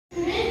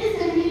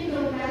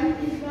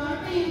everyone is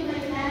brought to you by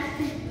Class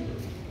 50.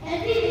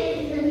 Every day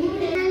is a new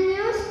day.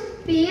 News.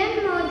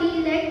 PM Modi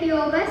led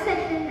yoga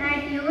session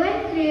at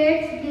UN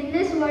creates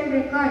Guinness World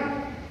Record.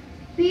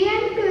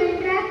 PM to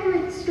interact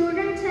with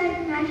students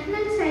at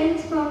National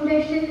Science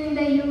Foundation in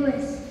the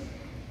US.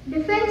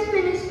 Defense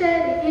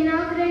Minister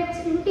inaugurates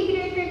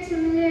integrated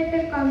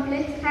simulator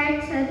complex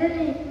at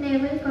Southern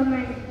Naval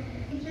Command.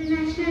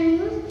 International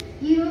news.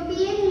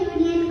 European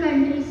Union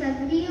countries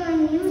agree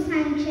on new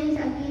sanctions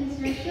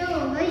against Russia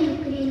over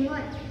Ukraine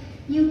war.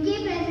 UK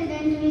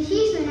President Rishi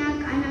Sunak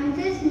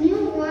announces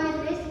new war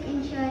risk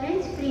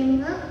insurance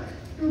framework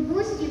to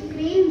boost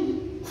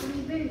Ukraine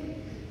rebuild.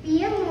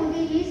 PM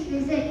Modi's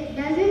visit.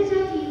 Dozens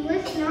of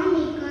US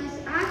lawmakers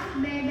asked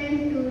Biden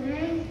to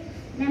raise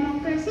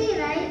democracy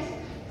rights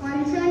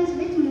concerns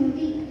with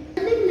Modi.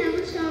 Learning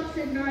never stops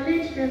and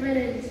knowledge never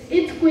ends.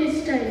 It's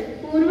quiz time.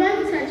 Purva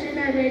and Sachin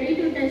are ready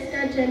to test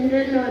our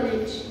general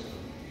knowledge.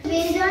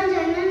 Based on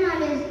general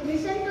knowledge,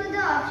 listen to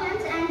the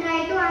options and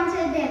try to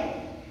answer them.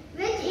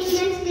 Which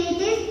Indian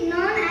state is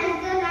known as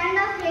the land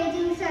of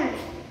raging sun?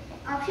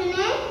 Option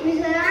A,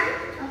 Mizoram.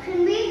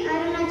 Option B,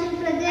 Arunachal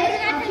Pradesh.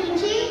 Option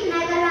C,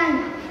 Nagaland.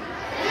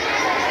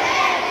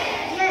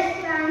 Yes,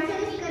 the answer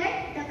is correct.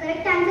 The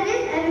correct answer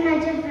is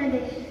Arunachal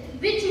Pradesh.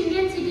 Which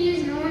Indian city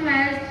is known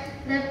as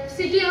the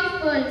city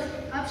of pearls?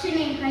 Option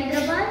A,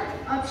 Hyderabad.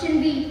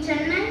 Option B,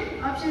 Chennai.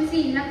 Option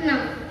C,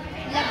 Lucknow.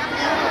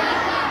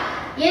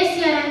 Yes,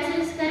 your answer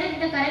is correct.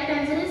 The correct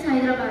answer is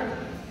Hyderabad.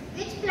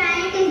 Which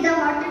planet is the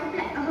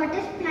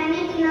hottest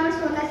planet in our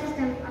solar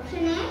system?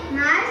 Option A,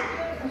 Mars.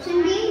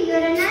 Option B,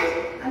 Uranus.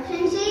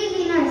 Option C,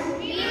 Venus.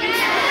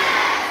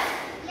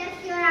 Yes,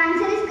 your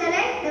answer is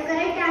correct. The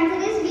correct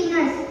answer is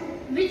Venus.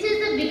 Which is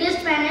the biggest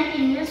planet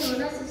in your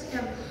solar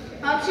system?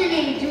 Option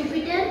A,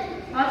 Jupiter.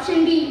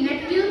 Option B,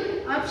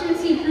 Neptune. Option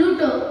C,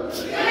 Pluto.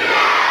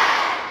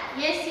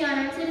 Yes, your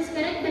answer is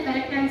correct. The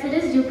correct answer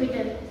is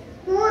Jupiter.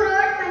 Who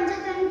wrote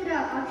Panchatantra?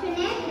 Option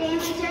A,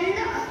 Premchand.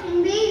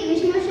 Option B,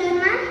 Vishnu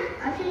Sharma.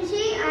 Option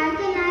C,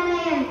 R.K.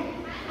 Narayan.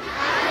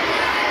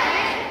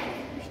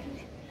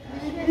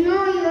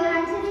 No, your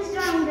answer is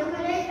wrong. The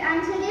correct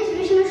answer is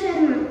Vishnu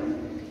Sharma.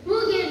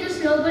 Who gave the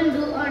slogan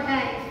 "Do or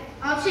Die"?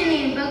 Option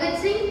A, Bhagat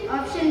Singh.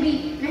 Option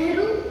B,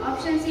 Nehru.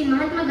 Option C,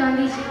 Mahatma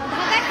Gandhi.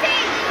 Bhagat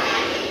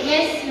Singh.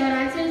 Yes, your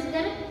answer is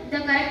correct. The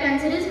correct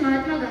answer is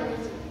Mahatma Gandhi.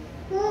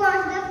 Who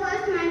was the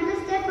first man to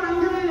step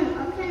on the moon?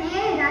 Option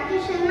A,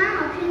 Rakesh Sharma.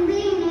 Option B,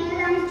 Neil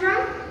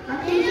Armstrong.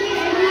 Option C,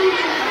 Edmund.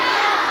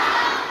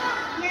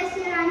 Yes,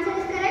 your answer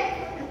is correct.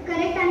 The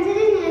correct answer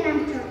is Neil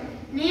Armstrong.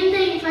 Name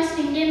the first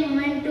Indian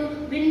woman to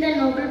win the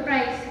Nobel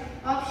Prize.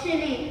 Option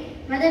A,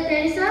 Mother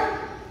Teresa.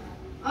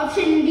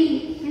 Option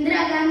B,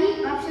 Indira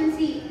Gandhi. Option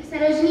C,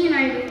 Sarojini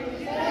Naidu.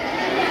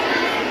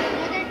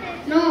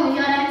 No,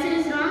 your answer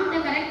is wrong.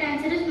 The correct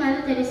answer is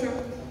Mother Teresa.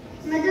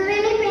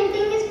 Madhubani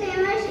painting is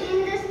famous in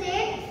the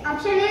state.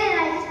 Option A,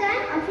 Rajasthan.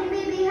 Option B,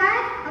 Bihar.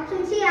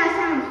 Option C,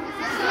 Assam.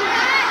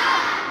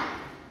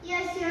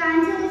 Yes, your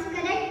answer is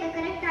correct. The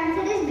correct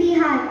answer is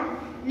Bihar.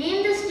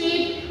 Name the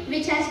state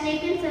which has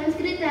taken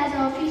Sanskrit as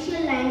an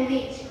official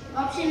language.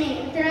 Option A,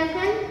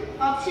 Uttarakhand.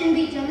 Option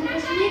B, Jammu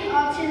Kashmir.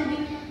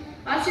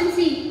 Option C,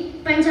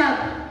 Punjab.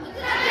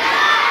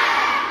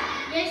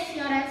 Yes,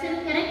 your answer is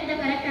correct. The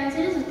correct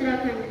answer is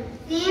Uttarakhand.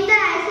 Name the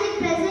acid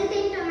present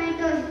in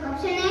tomatoes.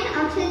 Option A,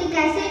 oxalic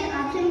acid.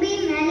 Option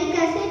B, malic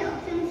acid.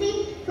 Option C,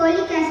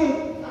 folic acid.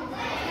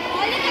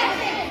 Folic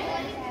acid.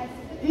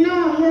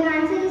 No, your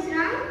answer is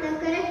wrong. The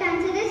correct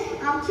answer is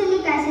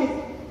oxalic acid.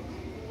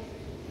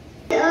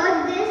 Earth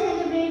Day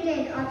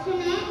celebrated. Option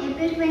A,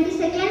 April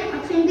 22nd.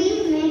 Option B,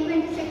 May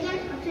 22nd.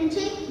 Option C,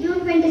 June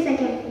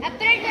 22nd.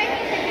 April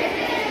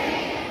 22nd.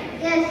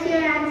 Yes,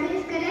 your answer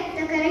is correct.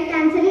 The correct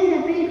answer is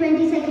April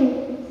 22nd.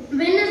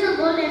 When is the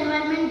World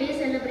Environment Day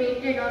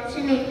celebrated?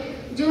 Option A,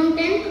 June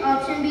 10th.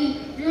 Option B,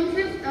 June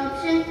 5th.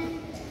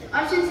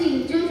 Option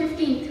C, June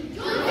 15th.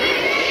 June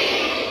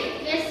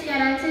 15th. Yes, your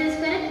answer is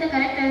correct. The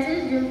correct answer is